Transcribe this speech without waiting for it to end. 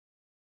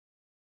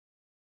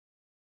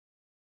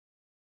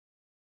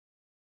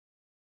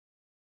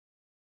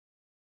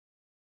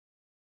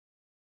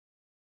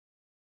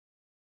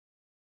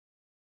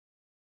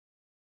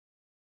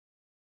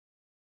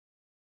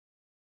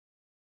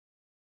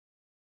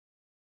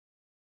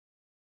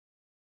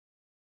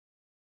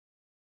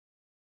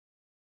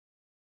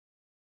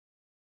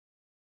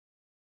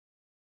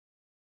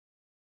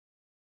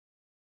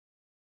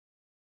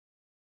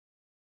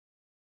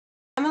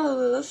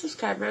hello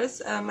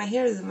subscribers. My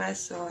hair is a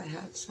mess, so I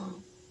have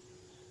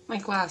my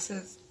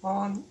glasses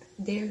on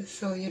there,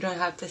 so you don't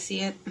have to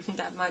see it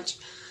that much.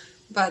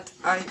 But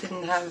I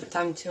didn't have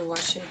time to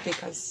wash it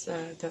because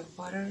the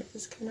water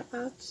is kind of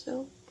out.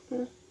 So,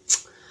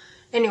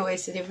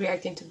 anyways, today we're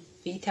reacting to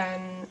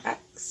VTEN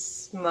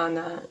X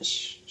MAA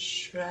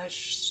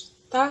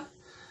SHRESTHA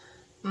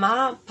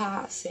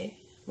MAA.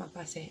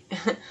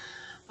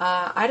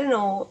 I don't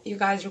know, you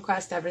guys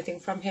request everything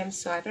from him,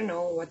 so I don't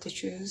know what to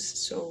choose.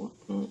 So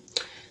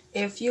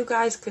if you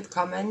guys could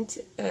comment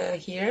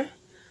here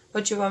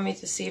what you want me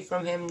to see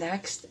from him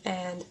next,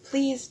 and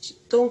please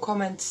don't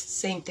comment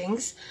same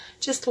things,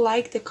 just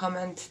like the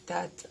comment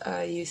that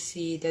you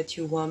see that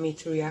you want me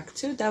to react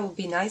to. That would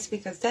be nice,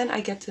 because then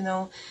I get to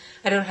know.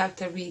 I don't have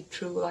to read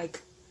through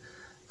like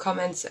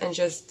comments and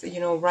just, you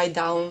know, write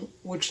down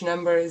which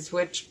number is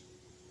which.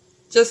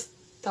 Just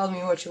tell me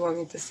what you want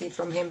me to see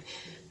from him,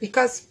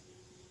 because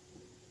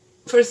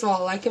first of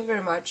all, I like him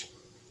very much.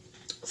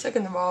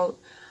 Second of all,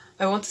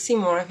 I want to see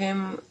more of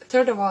him.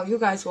 Third of all, you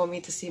guys want me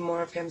to see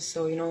more of him,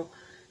 so you know,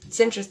 it's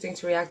interesting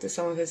to react to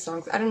some of his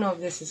songs. I don't know if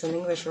this is in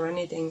English or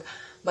anything,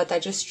 but I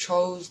just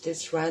chose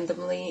this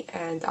randomly,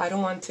 and I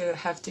don't want to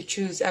have to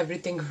choose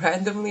everything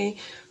randomly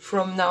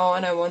from now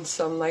on. I want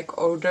some like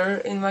order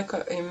in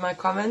my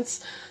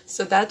comments,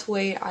 so that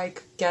way I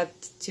could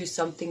get to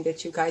something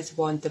that you guys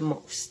want the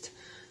most.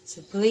 So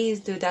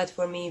please do that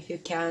for me if you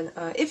can.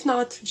 If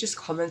not, just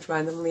comment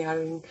randomly. I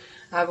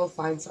will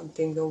find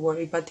something, don't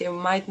worry. But there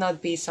might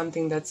not be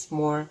something that's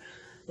more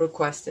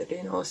requested,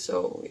 you know.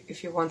 So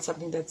if you want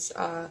something that's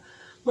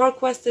more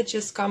requested,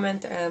 just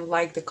comment and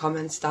like the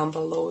comments down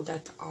below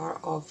that are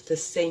of the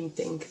same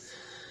thing.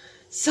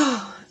 So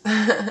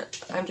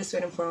I'm just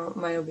waiting for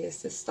my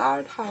OBS to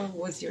start. How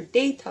was your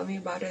day? Tell me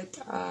about it.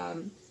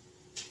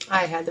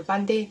 I had a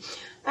fun day.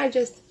 I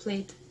just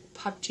played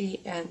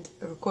PUBG and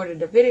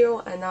recorded a video,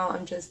 and now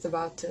I'm just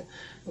about to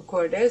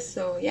record this.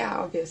 So yeah,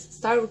 obviously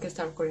start. We can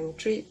start recording in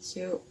 3,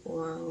 2,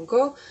 1,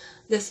 go.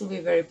 This will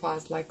be very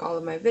paused like all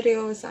of my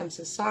videos. I'm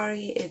so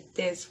sorry. It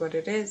is what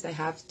it is. I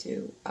have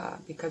to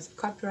because of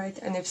copyright,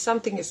 and if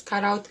something is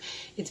cut out,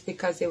 it's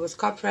because it was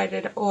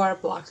copyrighted or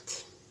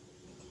blocked.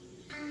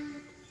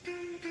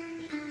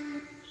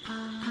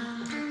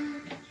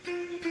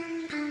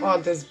 Oh,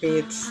 this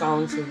beat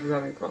sounds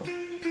really cool.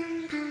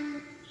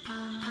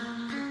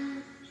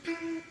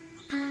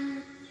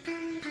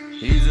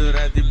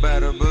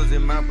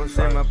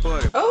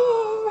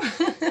 Oh,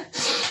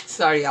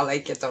 sorry, I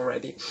like it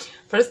already.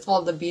 First of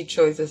all, the beat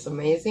choice is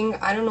amazing.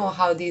 I don't know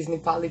how these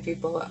Nepali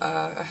people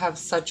have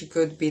such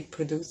good beat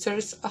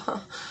producers.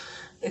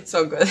 It's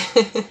so good.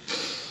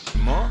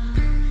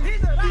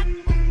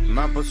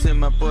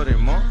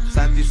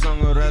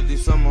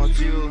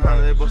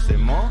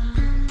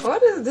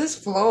 What is this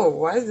flow?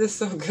 Why is this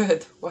so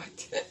good?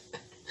 What?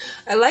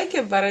 I like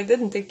it, but I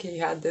didn't think he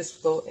had this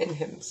flow in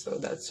him, so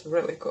that's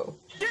really cool.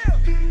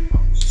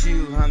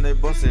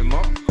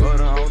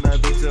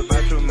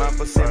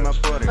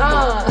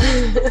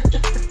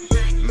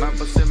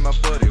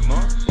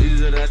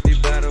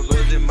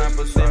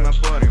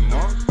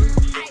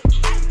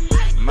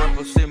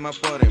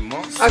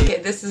 Okay,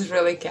 this is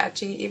really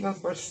catchy, even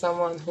for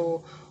someone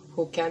who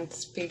can't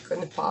speak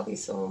Nepali.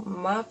 So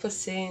ma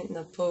pase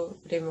na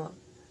porima,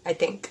 I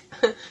think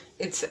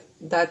it's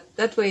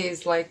that way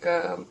is like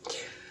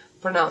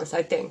pronounced,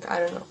 I think. I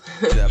don't know.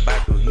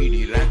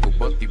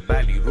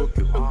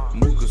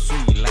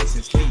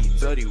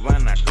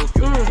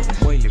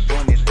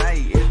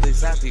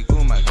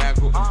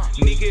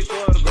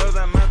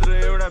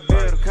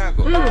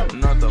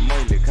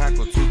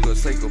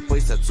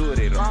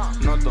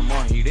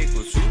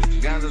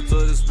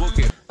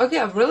 Okay,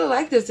 I really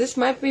like this. This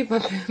might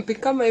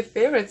become my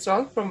favorite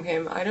song from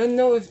him. I don't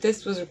know if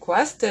this was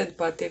requested,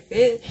 but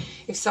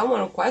if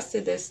someone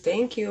requested this,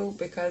 thank you,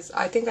 because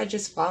I think I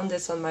just found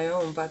this on my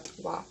own. But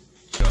wow.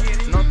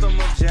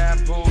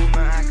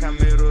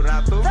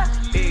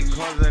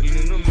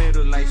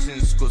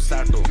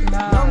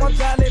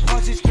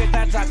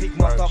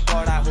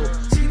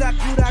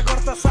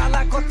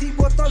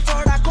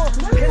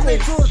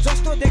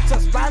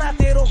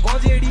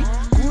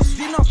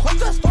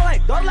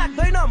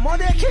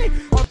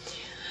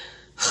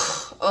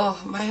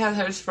 Oh, my head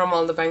hurts from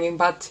all the banging,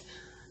 but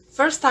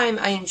first time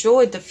I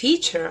enjoyed the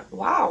feature.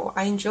 Wow,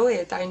 I enjoy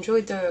it. I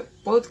enjoyed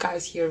both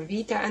guys here,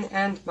 VTEN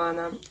and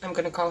MAA. I'm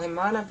gonna call him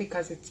MAA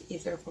because it's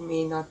easier for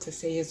me not to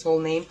say his whole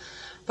name.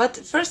 But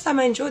first time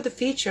I enjoyed the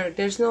feature.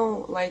 There's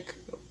no like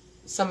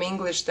some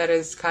English that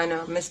is kind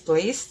of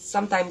misplaced.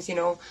 Sometimes, you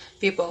know,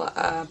 people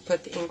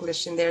put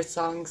English in their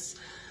songs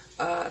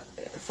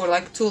for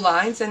like 2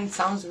 lines, and it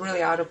sounds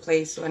really out of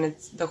place when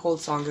the whole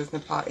song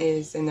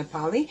is in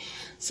Nepali.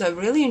 So I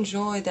really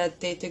enjoy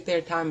that they took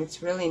their time.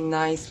 It's really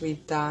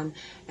nicely done,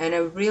 and I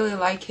really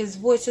like his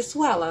voice as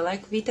well. I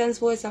like VTEN's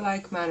voice, I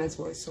like MAA's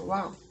voice, so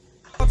wow.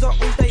 I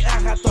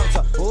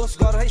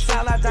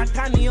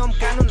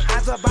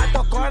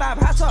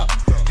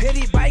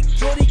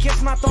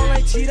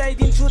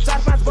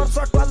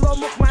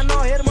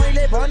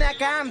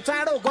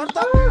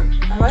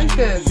like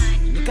this.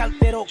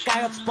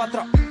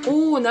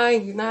 Ooh,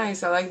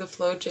 nice. I like the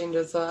flow change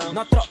as well.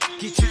 Nice.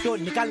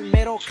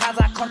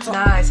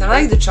 I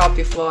like the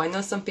choppy flow. I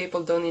know some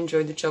people don't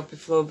enjoy the choppy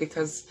flow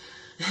because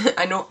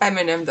I know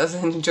Eminem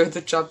doesn't enjoy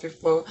the choppy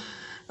flow.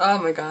 Oh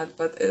my god,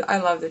 but I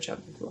love the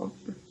choppy flow.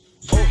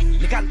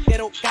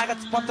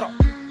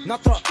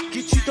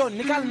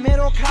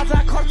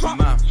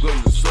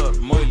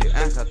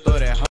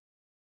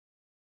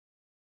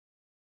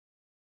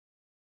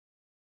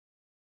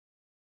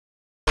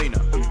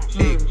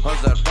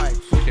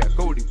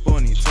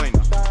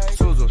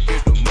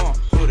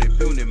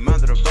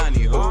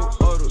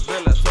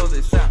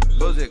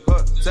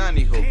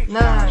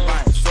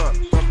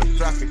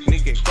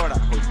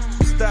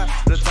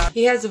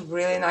 He has a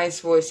really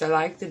nice voice. I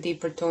like the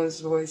deeper tones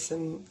voice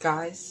and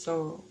guys,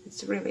 so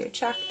it's really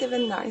attractive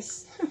and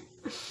nice.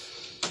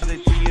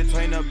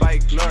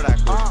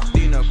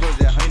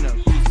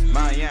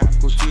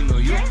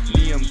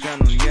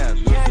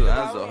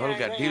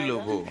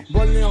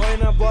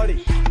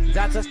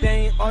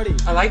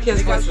 I like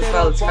his voice as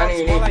well, it's kind of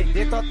unique.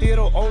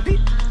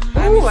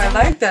 Ooh, I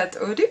like that,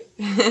 Odi.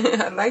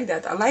 I like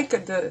that. I like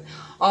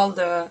all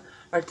the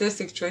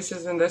artistic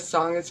choices in this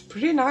song. It's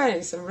pretty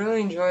nice. I really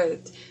enjoy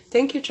it.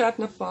 Thank you, Trap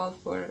Nafal,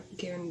 for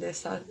giving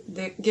this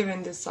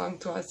song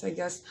to us, I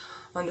guess,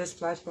 on this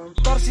platform.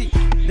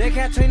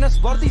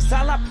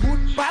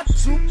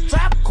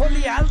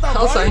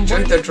 Also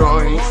enjoyed the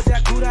drawings.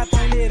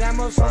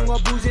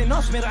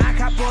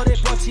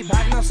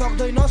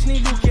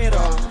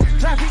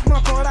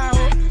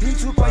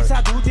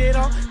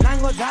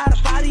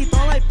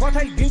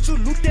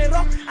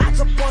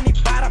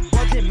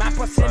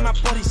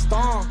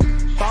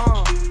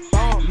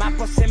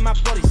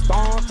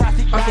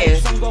 Okay,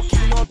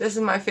 this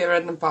is my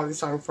favorite Nepali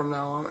song from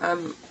now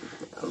on.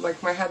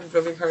 Like, my head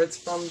really hurts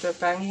from the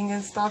banging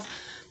and stuff,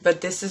 but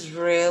this is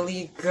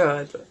really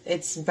good.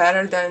 It's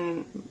better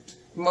than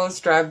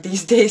most rap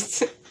these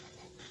days.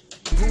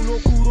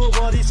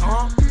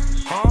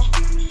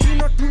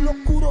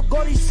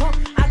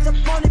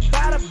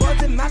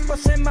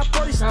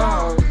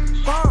 Oh.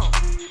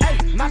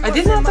 I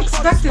did not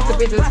expect it to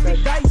be this good.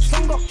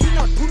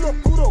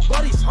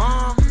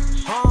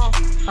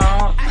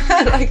 Oh,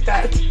 I like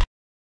that.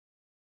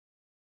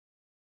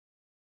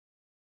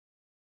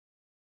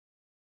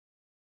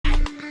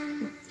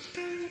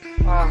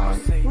 Wow.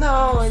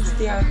 No, it's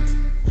the end.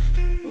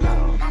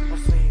 No.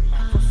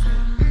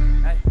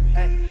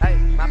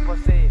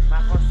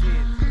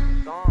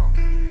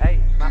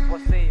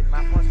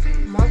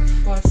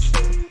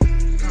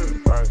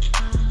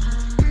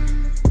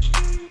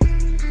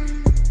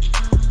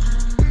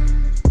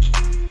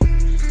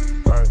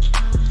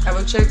 I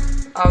will check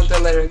out the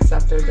lyrics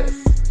after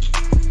this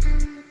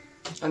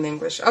on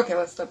English. Okay,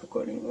 let's stop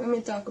recording. Let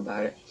me talk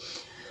about it.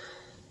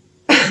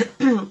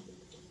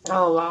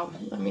 Oh wow,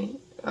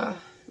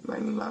 my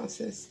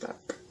mouse is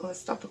stuck. Let's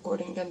stop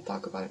recording then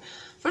talk about it.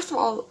 First of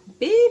all,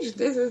 bitch,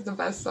 this is the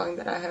best song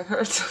that I have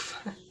heard so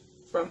far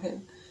from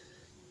him.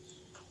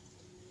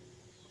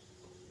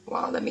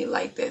 Wow, let me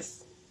like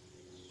this.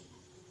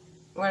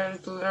 Where are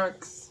the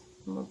lyrics?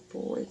 My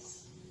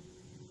boys.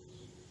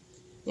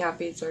 Yeah,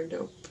 beats are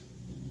dope.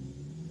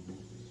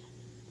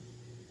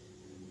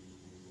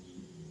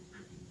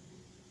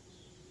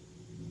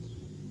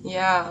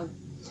 Yeah,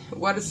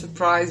 what a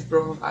surprise,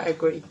 bro. I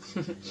agree.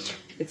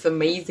 It's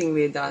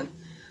amazingly done.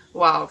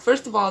 Wow,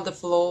 first of all, the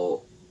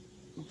flow,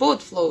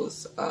 both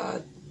flows,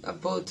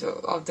 both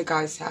of the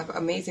guys have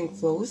amazing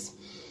flows.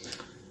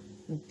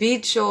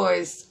 Beat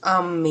choice,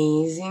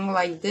 amazing.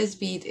 Like, this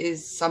beat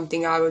is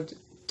something I would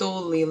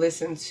totally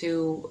listen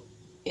to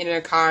in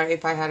a car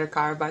if I had a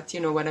car, but you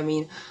know what I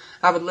mean.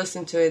 I would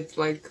listen to it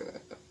like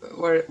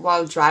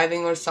while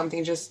driving or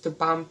something, just to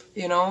bump,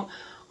 you know,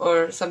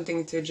 or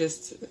something to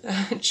just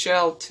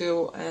chill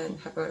to and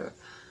have a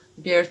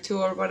beer too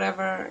or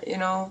whatever, you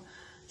know.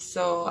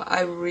 So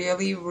I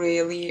really,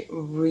 really,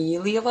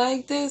 really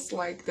like this.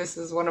 Like, this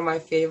is one of my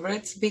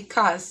favorites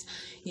because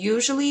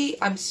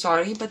usually, I'm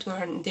sorry, but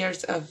when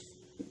there's a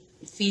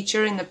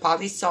feature in the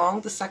Nepali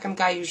song, the second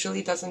guy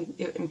usually doesn't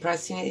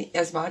impress me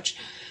as much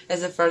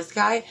as the first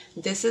guy.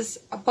 This is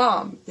a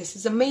bomb. This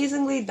is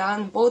amazingly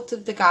done. Both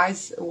of the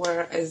guys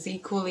were as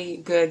equally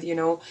good, you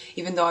know,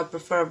 even though I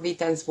prefer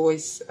VTEN's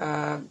voice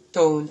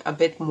tone a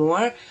bit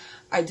more.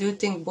 I do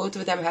think both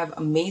of them have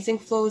amazing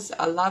flows.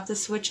 I love the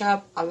switch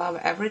up. I love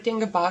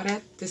everything about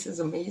it. This is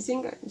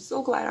amazing. I'm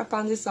so glad I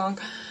found this song.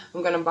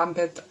 I'm gonna bump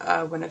it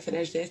when I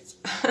finish this.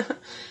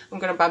 I'm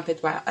gonna bump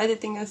it while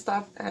editing and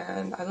stuff.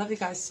 And I love you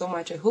guys so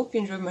much. I hope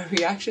you enjoyed my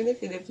reaction.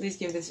 If you did, please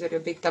give this video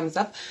a big thumbs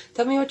up.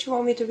 Tell me what you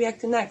want me to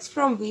react to next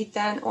from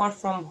VTEN or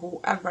from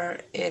whoever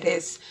it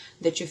is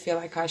that you feel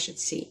like I should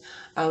see.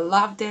 I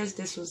love this.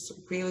 This was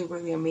really,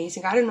 really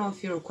amazing. I don't know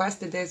if you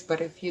requested this, but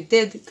if you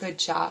did, good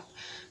job.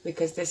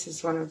 Because this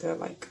is one of the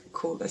like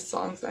coolest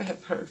songs I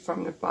have heard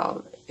from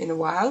Nepal in a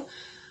while.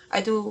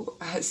 I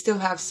still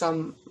have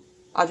some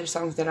other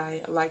songs that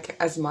I like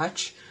as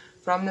much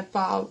from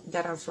Nepal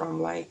that are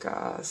from like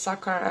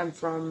Sakar and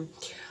from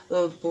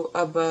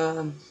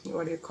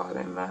what do you call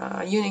him,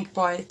 unique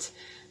poet,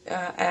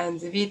 and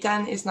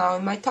VTEN is now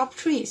in my top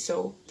 3,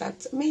 so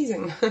that's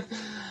amazing.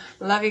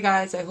 Love you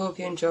guys, I hope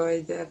you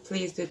enjoyed.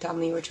 Please do tell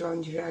me what you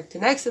want to react to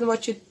next and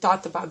what you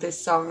thought about this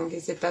song.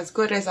 Is it as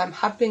good as I'm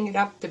hyping it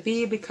up to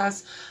be?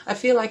 Because I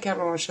feel like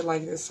everyone should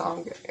like this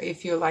song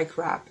if you like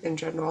rap in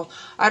general.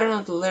 I don't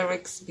know the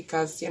lyrics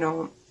because, you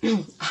know,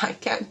 I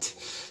can't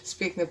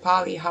speak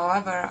Nepali.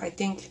 However, I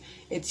think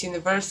it's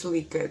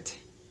universally good.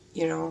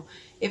 You know,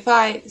 if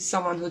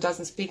someone who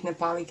doesn't speak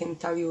Nepali can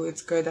tell you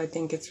it's good, I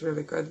think it's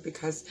really good,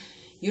 because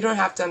you don't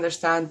have to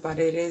understand, but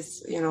it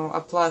is, you know, a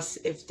plus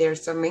if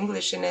there's some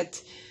English in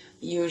it,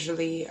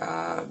 usually,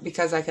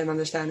 because I can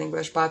understand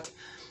English. But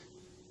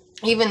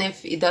even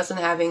if it doesn't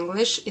have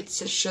English, it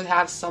should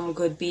have some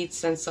good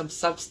beats and some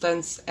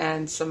substance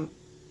and some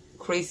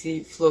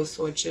crazy flow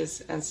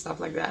switches and stuff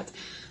like that.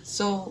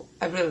 So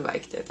I really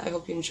liked it. I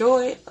hope you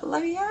enjoy. I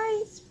love you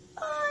guys.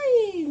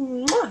 Bye.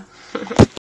 Mwah.